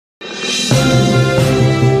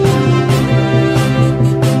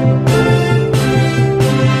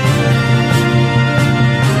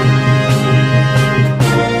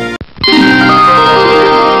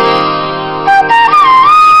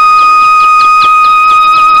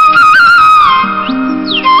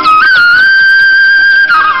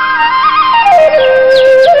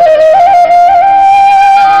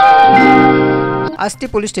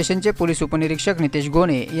Police स्टेशनचे police उपनिरीक्षक नितेश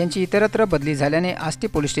गोणे यांची इतरत्र बदली झाल्याने आष्टी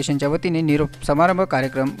पोलीस स्टेशनच्या वतीने निरोप समारंभ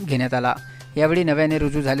कार्यक्रम घेण्यात आला। यावेळी नव्याने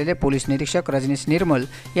रुजू झालेले पोलीस निरीक्षक रजनीश निर्मल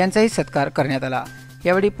यांचाही सत्कार करण्यात आला।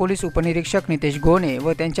 यावेळी पोलीस उपनिरीक्षक नितेश गोणे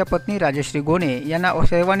व त्यांच्या पत्नी राजश्री गोणे यांना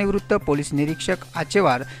सेवानिवृत्त पोलीस निरीक्षक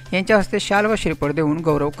आचेवार यांच्या हस्ते शाल व श्रीफळ देऊन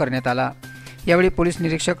गौरव करण्यात आला। यावेळी पोलीस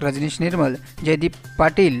निरीक्षक रजनीश निर्मल, जयदीप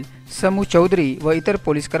पाटील, समू चौधरी व इतर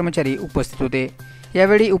पोलीस कर्मचारी उपस्थित होते।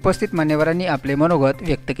 यावेळी उपस्थित मान्यवरांनी आपले मनोगत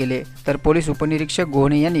व्यक्त केले, तर पोलीस उपनिरीक्षक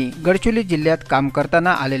गोणे यांनी गडचिरोली जिल्ह्यात काम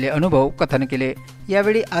करताना आलेले अनुभव कथन केले।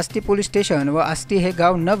 यावेळी आष्टी पोलीस स्टेशन व आष्टी हे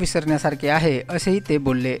गाव न विसरण्यासारखे आहे असेही ते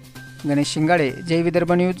बोलले। गणेश शिंगाडे, जय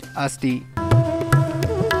विदर्भ न्यूज, आष्टी।